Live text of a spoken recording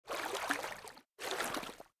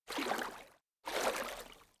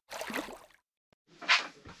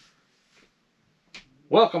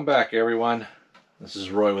Welcome back, everyone. This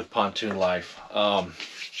is Roy with Pontoon Life. Got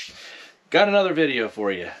another video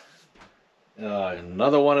for you.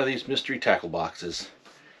 Another one of these mystery tackle boxes.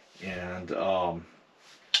 And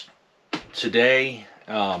today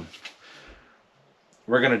we're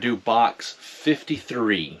going to do box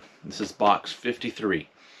 53. This is box 53.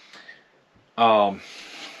 You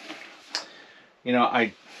know,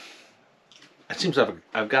 it seems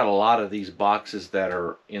I've got a lot of these boxes that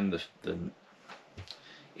are in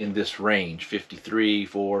in this range, 53,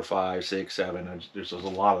 4, 5, 6, 7. There's a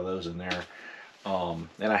lot of those in there. And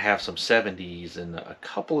I have some 70s and a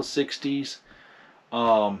couple of 60s.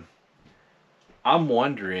 I'm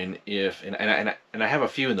wondering if, and I have a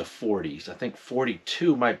few in the 40s. I think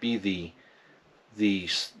 42 might be the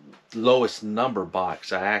lowest number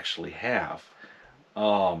box I actually have.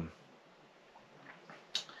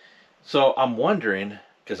 So I'm wondering,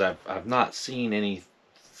 because I've not seen any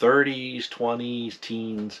 30s, 20s,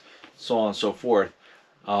 teens, so on and so forth.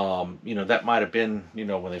 You know, that might have been, you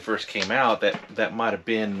know, when they first came out, that might have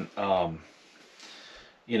been,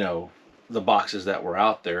 you know, the boxes that were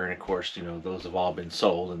out there. And of course, you know, those have all been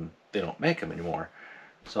sold and they don't make them anymore.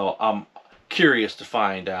 So I'm curious to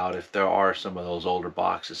find out if there are some of those older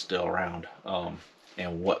boxes still around,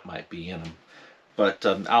 and what might be in them. But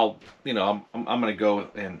I'm gonna go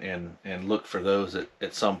and look for those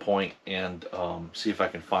at some point and see if I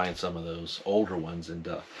can find some of those older ones and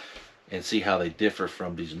see how they differ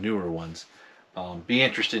from these newer ones. Be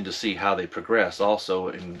interesting to see how they progress also,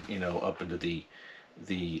 and you know, up into the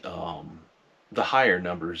higher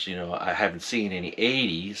numbers. You know, I haven't seen any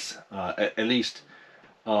 80s, at least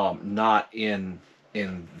not in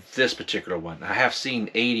this particular one. I have seen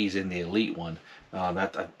 80s in the Elite one.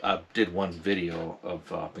 I did one video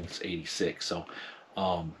of I think it's 86. So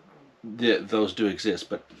those do exist,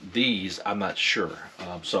 but these I'm not sure.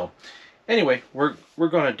 So anyway, we're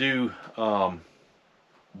gonna do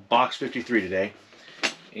box 53 today,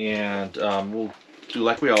 and we'll do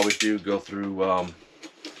like we always do, go through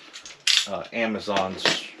Amazon's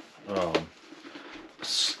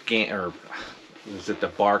scan, or is it the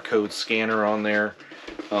barcode scanner on there?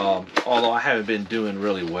 Although I haven't been doing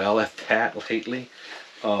really well at that lately.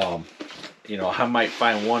 You know, I might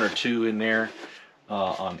find one or two in there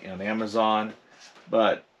on Amazon,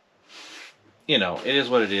 but you know, it is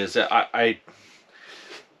what it is. If I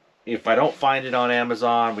don't find it on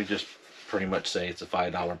Amazon, we just pretty much say it's a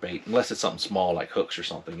 $5 bait, unless it's something small like hooks or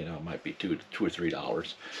something. You know, it might be $2 or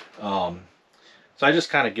 $3. So I just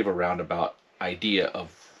kind of give a roundabout idea of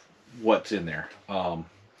what's in there.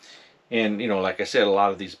 And you know, like I said, a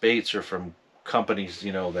lot of these baits are from companies,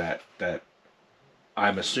 you know, that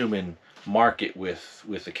I'm assuming market with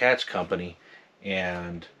the Catch Company,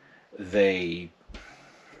 and the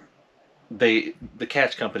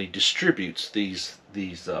Catch Company distributes these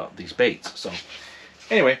baits. So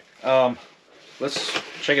anyway, let's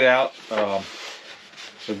check it out.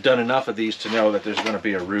 We've done enough of these to know that there's going to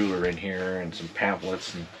be a ruler in here and some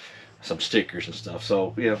pamphlets and some stickers and stuff.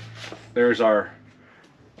 So yeah, there's our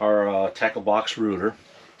tackle box ruler.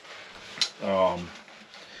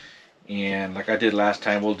 And like I did last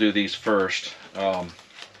time, we'll do these first.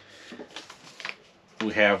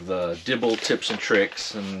 We have the Dibble tips and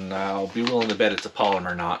tricks, and I'll be willing to bet it's a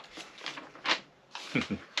polymer knot.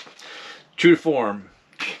 True to form,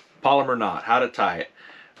 polymer knot, how to tie it.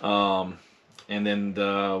 And then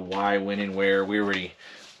the why, when, and where. We already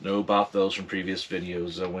know about those from previous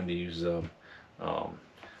videos. When to use a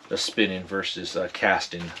spinning versus a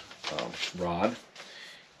casting rod.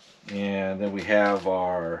 And then we have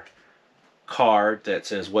our card that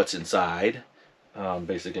says what's inside.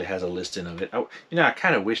 Basically has a listing of it. You know, I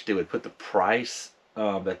kind of wish they would put the price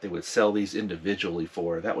that they would sell these individually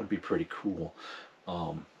for. That would be pretty cool.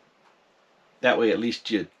 That way at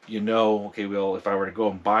least you know, okay, well, if I were to go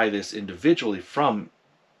and buy this individually from,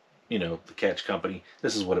 you know, the Catch Company,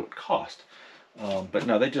 this is what it would cost. But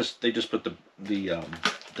no, they just put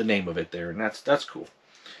the name of it there, and that's cool.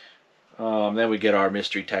 Then we get our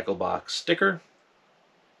mystery tackle box sticker,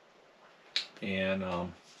 and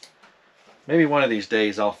maybe one of these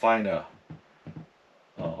days I'll find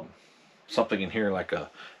something in here, like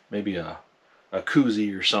maybe a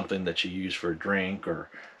koozie or something that you use for a drink, or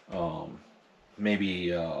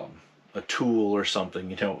maybe a tool or something.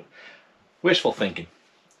 You know, wishful thinking.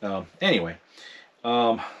 Anyway,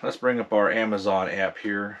 let's bring up our Amazon app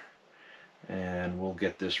here, and we'll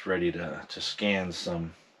get this ready to scan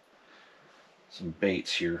some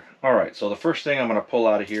baits here. Alright, so the first thing I'm going to pull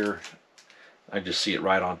out of here, I just see it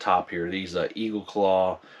right on top here. These Eagle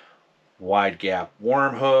Claw wide gap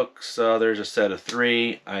worm hooks. There's a set of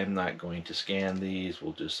 3. I'm not going to scan these.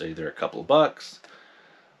 We'll just say they're a couple of bucks.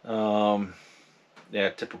 Yeah,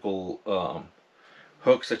 typical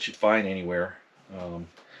hooks that you'd find anywhere. Um,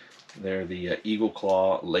 they're the Eagle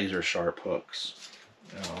Claw laser sharp hooks.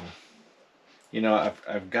 Um,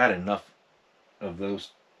 I've got enough of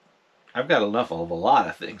those. I've got enough of a lot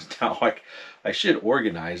of things now. Like I should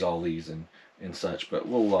organize all these and such, but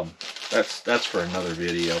we'll that's for another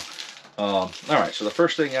video. All right, so the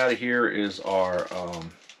first thing out of here is our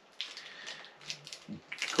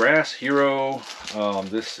Grass Hero.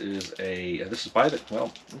 This is by the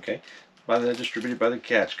distributed by the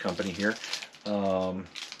Catch Company here.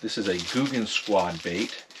 This is a Googan Squad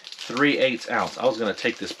bait, 3/8 ounce. I was going to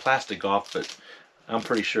take this plastic off, but I'm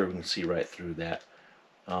pretty sure we can see right through that.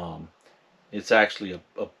 It's actually a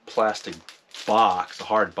plastic box, a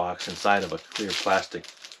hard box inside of a clear plastic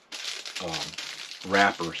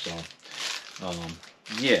wrapper. So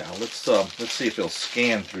yeah, let's see if it'll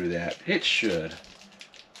scan through that. It should.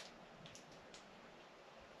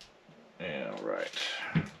 Yeah, right.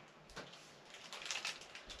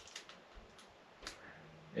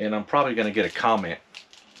 And I'm probably going to get a comment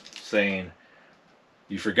saying,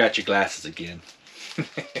 "You forgot your glasses again."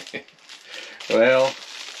 Well,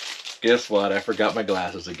 guess what? I forgot my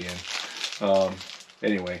glasses again.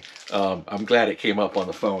 Anyway, I'm glad it came up on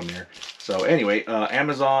the phone there. So anyway,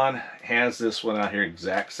 Amazon has this one out here,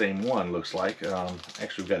 exact same one, looks like.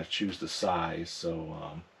 Actually, we've got to choose the size. So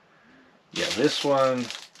yeah, this one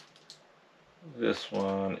is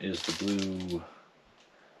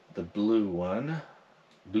the blue one.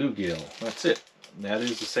 Bluegill. That's it. That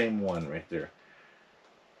is the same one right there.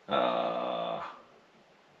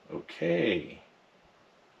 Okay.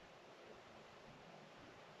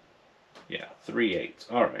 Yeah,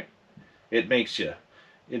 3/8. All right. It makes you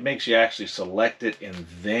actually select it and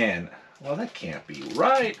then, well, that can't be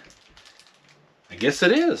right. I guess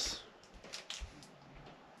it is.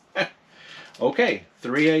 Okay,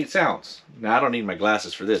 3/8 ounce. Now I don't need my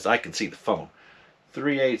glasses for this. I can see the phone.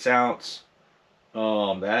 3/8 ounce.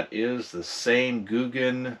 That is the same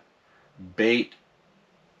Googan bait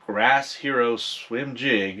Grass Hero swim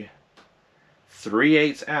jig.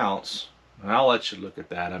 3/8 ounce. And I'll let you look at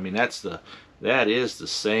that. I mean, that is the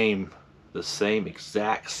same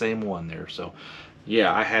exact same one there. So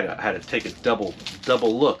yeah, I had to take a double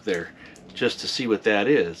look there just to see what that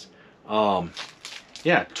is.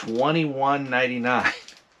 Yeah, $21.99.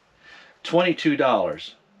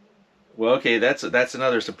 $22. Well, okay, that's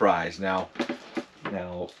another surprise. Now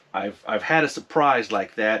I've had a surprise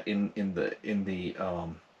like that in the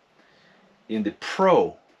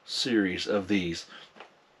Pro series of these,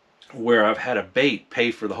 where I've had a bait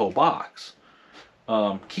pay for the whole box.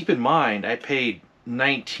 Keep in mind, I paid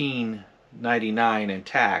 $19.99 in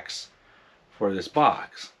tax for this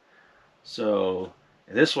box. So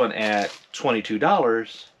this one at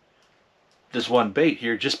 $22, this one bait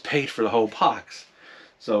here just paid for the whole box.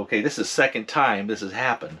 So okay, this is the second time this has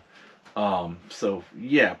happened. So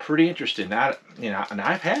yeah, pretty interesting. Now, and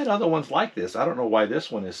I've had other ones like this. I don't know why this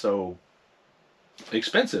one is so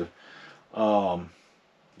expensive. Don't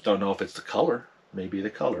know if it's the color. Maybe the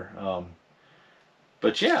color.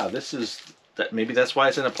 But yeah, maybe that's why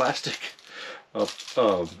it's in a plastic a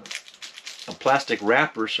plastic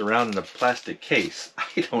wrapper surrounding a plastic case.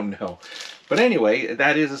 I don't know. But anyway,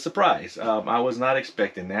 that is a surprise. I was not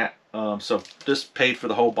expecting that. So just paid for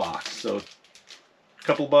the whole box. So a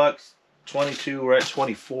couple bucks, 22, we're at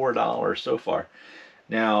 $24 so far.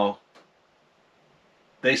 Now,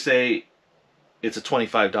 they say it's a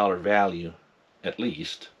 $25 value, at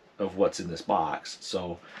least, of what's in this box.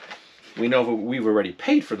 So we know we've already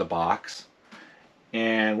paid for the box,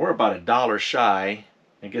 and we're about $1 shy.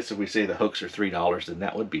 I guess if we say the hooks are $3, then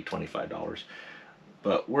that would be $25.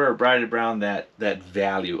 But we're right around that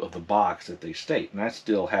value of the box that they state. And I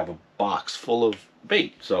still have a box full of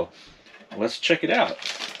bait. So let's check it out.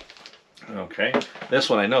 Okay,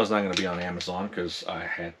 this one I know is not going to be on Amazon because I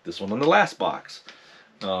had this one on the last box.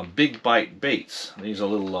 Big Bite Baits. These are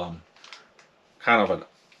little kind of a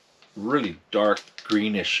really dark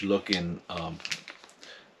greenish looking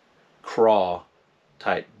craw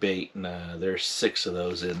type bait, and there's 6 of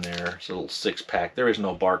those in there. It's a little 6-pack. There is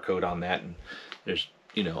no barcode on that, and there's,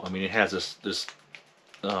 I mean, it has this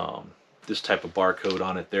type of barcode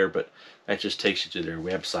on it there, but that just takes you to their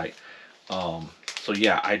website. So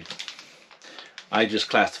yeah, I just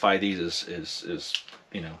classify these as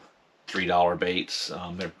 $3 baits.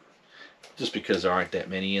 They're just because there aren't that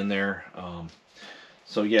many in there.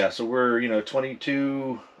 So yeah, so we're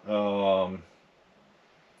 22,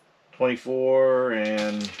 24,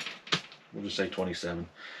 and we'll just say 27.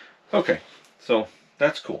 Okay, so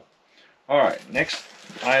that's cool. All right, next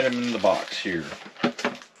item in the box here.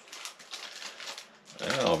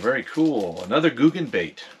 Oh, very cool. Another Googan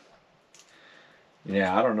bait.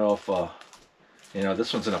 Yeah, I don't know if you know,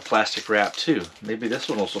 this one's in a plastic wrap too. Maybe this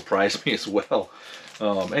one will surprise me as well.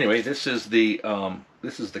 Anyway, this is the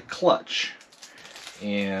clutch,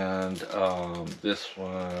 and this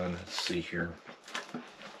one. Let's see here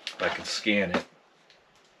if I can scan it.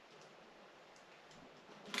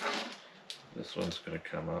 This one's going to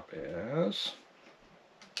come up as.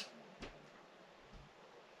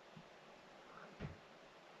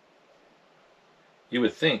 You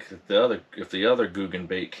would think that if the other Googan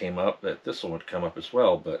bait came up, that this one would come up as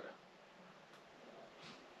well, but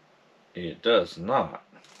it does not.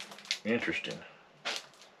 Interesting.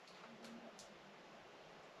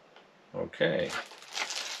 Okay.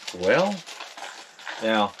 Well,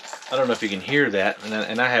 now I don't know if you can hear that,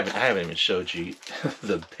 and I haven't even showed you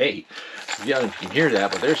the bait. Yeah, you can hear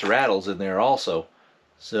that, but there's rattles in there also.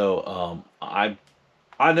 So I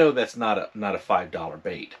know that's not a $5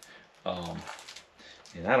 bait.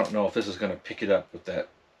 And I don't know if this is going to pick it up with that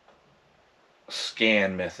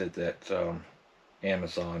scan method that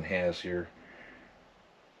Amazon has here.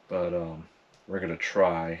 But we're going to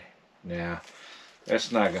try. Nah,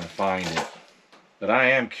 that's not going to find it. But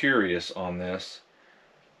I am curious on this.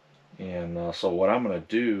 And so what I'm going to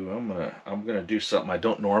do, I'm going to do something I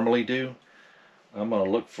don't normally do. I'm going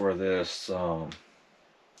to look for this,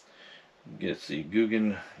 get the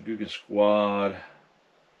Googan Squad.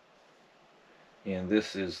 And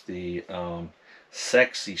this is the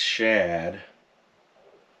Sexy Shad,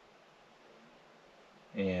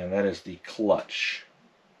 and that is the clutch.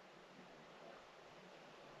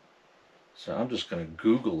 So I'm just going to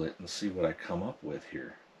Google it and see what I come up with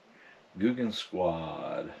here. Googan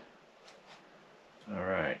Squad. All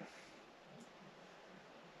right.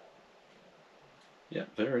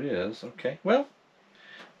 Yep, there it is. Okay, well,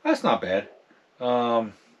 that's not bad.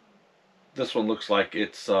 This one looks like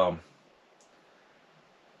it's well,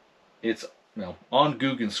 on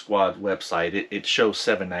Googan Squad website it shows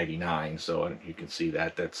 $7.99, so you can see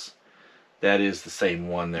that that is the same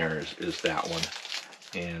one there as that one,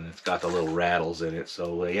 and it's got the little rattles in it.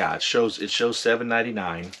 So yeah, it shows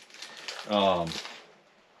 $7.99.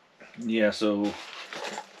 Yeah, so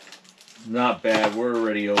not bad. We're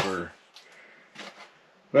already over.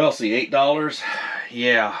 Well, see, $8.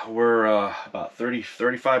 Yeah, we're about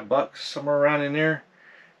 35 bucks, somewhere around in there.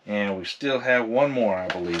 And we still have one more, I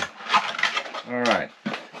believe. All right,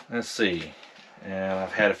 let's see. And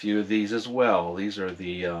I've had a few of these as well. These are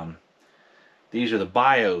the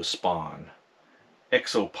BioSpawn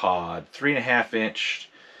Exopod 3.5 inch,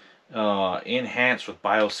 enhanced with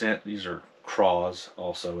BioScent. These are craws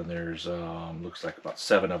also, and there's looks like about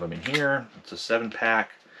 7 of them in here. It's a 7-pack.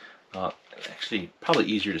 Actually, probably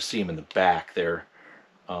easier to see them in the back there.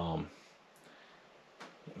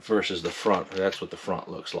 Versus the front. That's what the front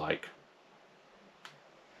looks like.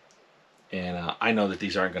 And I know that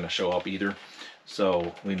these aren't going to show up either,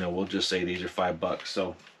 so we'll just say these are $5.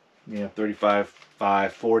 So yeah, 35,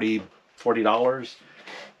 5, 40 $40.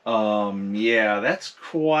 Yeah, that's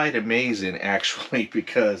quite amazing actually,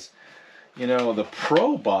 because you know the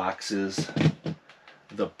pro boxes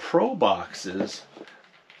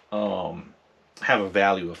have a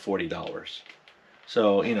value of $40.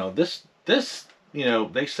 So you know this you know,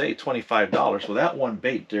 they say $25. Well, that one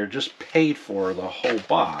bait there just paid for the whole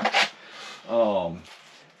box.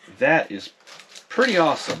 That is pretty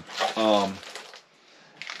awesome. You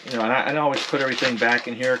know, and I always put everything back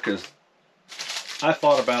in here because I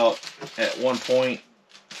thought about at one point,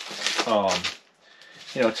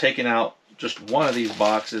 you know, taking out just one of these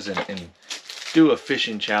boxes and do a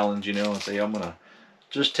fishing challenge, you know, and say I'm gonna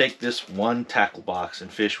just take this one tackle box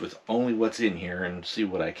and fish with only what's in here and see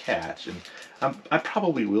what I catch. And I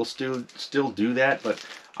probably will still do that, but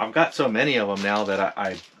I've got so many of them now that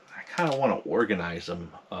I kind of want to organize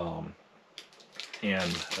them.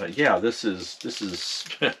 Yeah, this is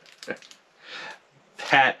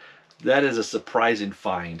that is a surprising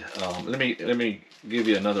find. Let me give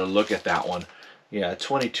you another look at that one. Yeah,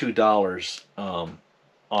 $22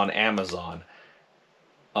 on Amazon.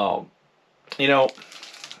 You know,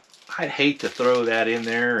 I'd hate to throw that in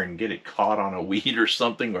there and get it caught on a weed or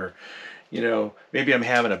something, or you know, maybe I'm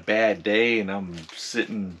having a bad day and I'm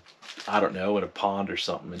sitting, I don't know, in a pond or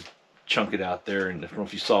something and chunk it out there. And I don't know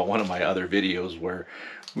if you saw one of my other videos where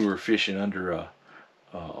we were fishing under a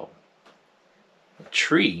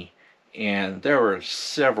tree, and there were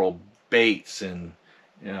several baits and,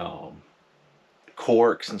 you know,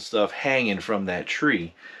 corks and stuff hanging from that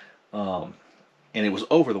tree. And it was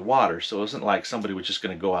over the water, so it wasn't like somebody was just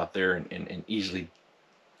going to go out there and easily,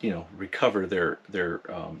 you know, recover their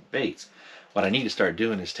baits. What I need to start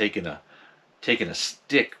doing is taking a taking a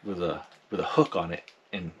stick with a hook on it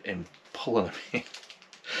and pulling them in.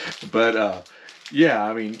 But yeah,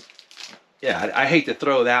 I mean, yeah, I hate to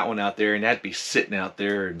throw that one out there, and that'd be sitting out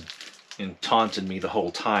there and taunting me the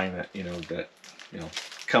whole time that, you know,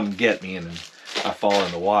 come get me, and then I fall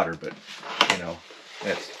in the water. But, you know,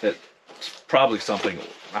 that's probably something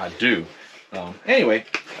I'd do. Anyway,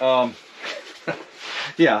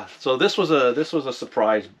 yeah, so this was a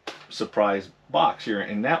surprise box here,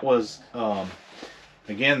 and that was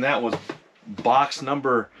again, that was box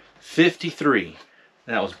number 53.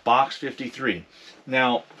 That was box 53.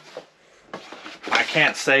 Now, I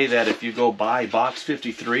can't say that if you go buy box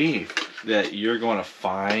 53 that you're going to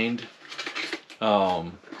find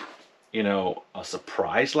you know, a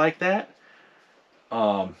surprise like that.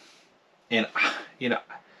 And you know,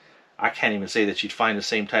 I can't even say that you'd find the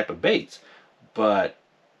same type of baits, but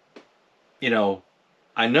you know,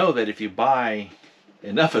 I know that if you buy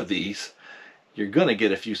enough of these, you're gonna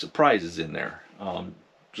get a few surprises in there.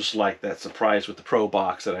 Just like that surprise with the Pro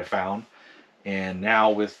box that I found, and now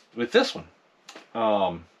with this one.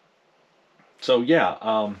 So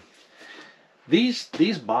yeah,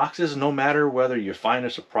 these boxes, no matter whether you find a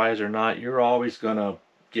surprise or not, you're always gonna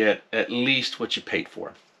get at least what you paid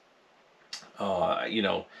for. You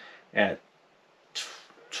know, at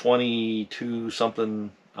 22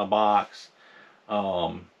 something a box,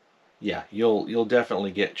 yeah, you'll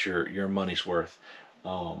definitely get your money's worth.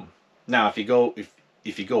 Now, if you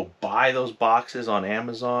go buy those boxes on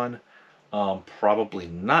Amazon, probably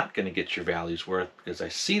not going to get your value's worth, because I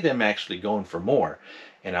see them actually going for more,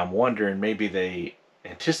 and I'm wondering, maybe they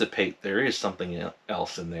anticipate there is something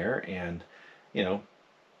else in there. And you know,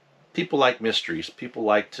 people like mysteries. People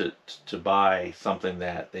like to buy something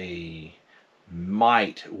that they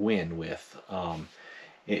might win with.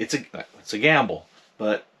 It's a gamble,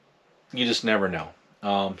 but you just never know.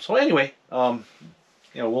 So anyway, you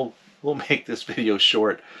know, we'll make this video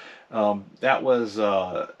short. That was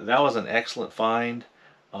an excellent find.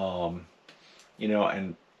 You know,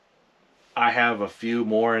 and I have a few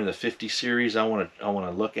more in the 50 series I want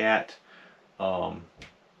to look at.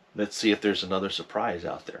 Let's see if there's another surprise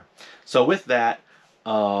out there. So with that,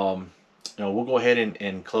 you know, we'll go ahead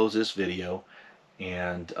and close this video.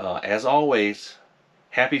 And as always,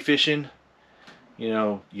 happy fishing. You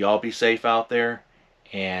know, y'all be safe out there,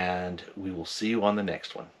 and we will see you on the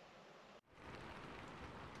next one.